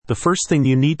The first thing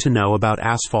you need to know about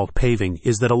asphalt paving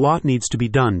is that a lot needs to be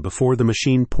done before the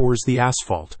machine pours the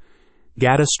asphalt.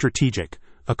 Gata Strategic,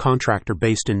 a contractor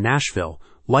based in Nashville,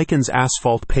 likens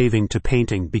asphalt paving to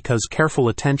painting because careful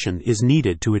attention is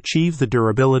needed to achieve the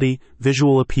durability,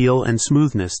 visual appeal, and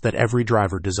smoothness that every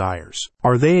driver desires.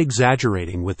 Are they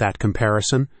exaggerating with that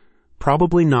comparison?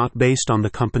 Probably not, based on the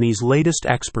company's latest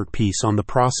expert piece on the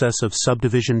process of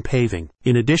subdivision paving.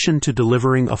 In addition to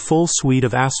delivering a full suite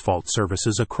of asphalt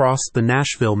services across the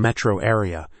Nashville metro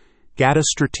area, Gata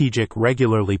Strategic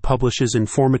regularly publishes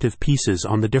informative pieces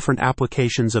on the different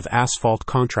applications of asphalt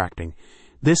contracting,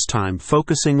 this time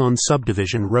focusing on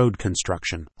subdivision road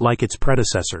construction. Like its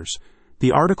predecessors,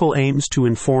 the article aims to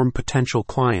inform potential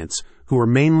clients who are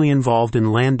mainly involved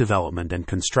in land development and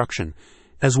construction,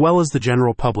 as well as the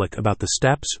general public, about the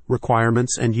steps,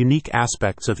 requirements, and unique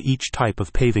aspects of each type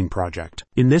of paving project.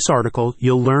 In this article,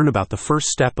 you'll learn about the first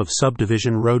step of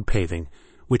subdivision road paving,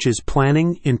 which is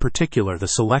planning, in particular the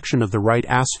selection of the right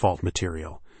asphalt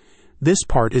material. This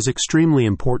part is extremely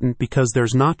important because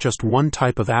there's not just one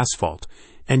type of asphalt,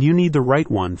 and you need the right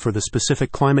one for the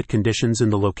specific climate conditions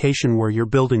in the location where you're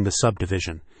building the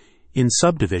subdivision. In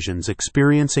subdivisions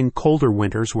experiencing colder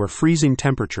winters where freezing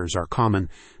temperatures are common,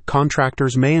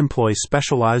 contractors may employ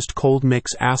specialized cold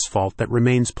mix asphalt that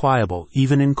remains pliable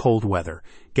even in cold weather,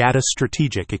 Gata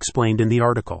Strategic explained in the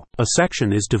article. A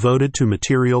section is devoted to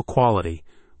material quality,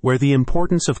 where the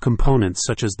importance of components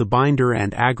such as the binder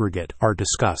and aggregate are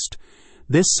discussed.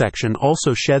 This section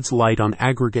also sheds light on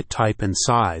aggregate type and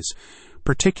size,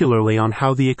 particularly on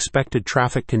how the expected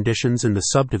traffic conditions in the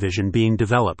subdivision being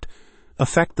developed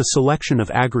affect the selection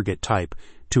of aggregate type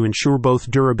to ensure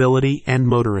both durability and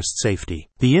motorist safety.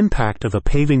 The impact of a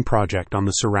paving project on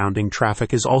the surrounding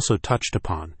traffic is also touched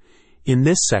upon. In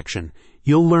this section,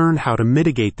 you'll learn how to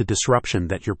mitigate the disruption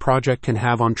that your project can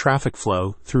have on traffic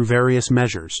flow through various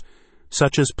measures,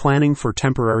 such as planning for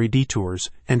temporary detours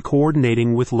and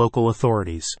coordinating with local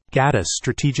authorities. Gata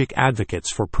Strategic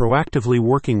advocates for proactively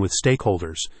working with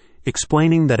stakeholders,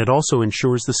 explaining that it also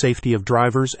ensures the safety of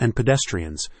drivers and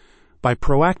pedestrians. By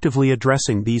proactively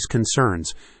addressing these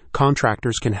concerns,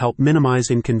 contractors can help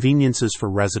minimize inconveniences for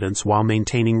residents while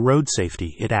maintaining road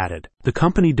safety, it added. The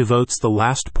company devotes the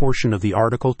last portion of the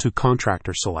article to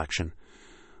contractor selection,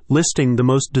 listing the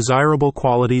most desirable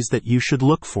qualities that you should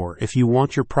look for if you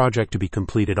want your project to be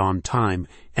completed on time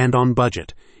and on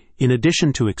budget. In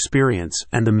addition to experience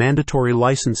and the mandatory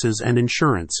licenses and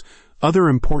insurance, other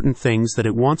important things that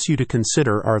it wants you to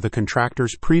consider are the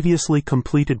contractor's previously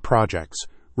completed projects,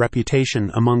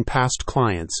 reputation among past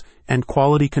clients, and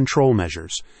quality control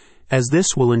measures, as this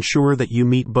will ensure that you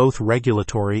meet both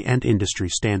regulatory and industry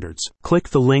standards. Click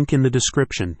the link in the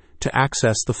description to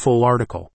access the full article.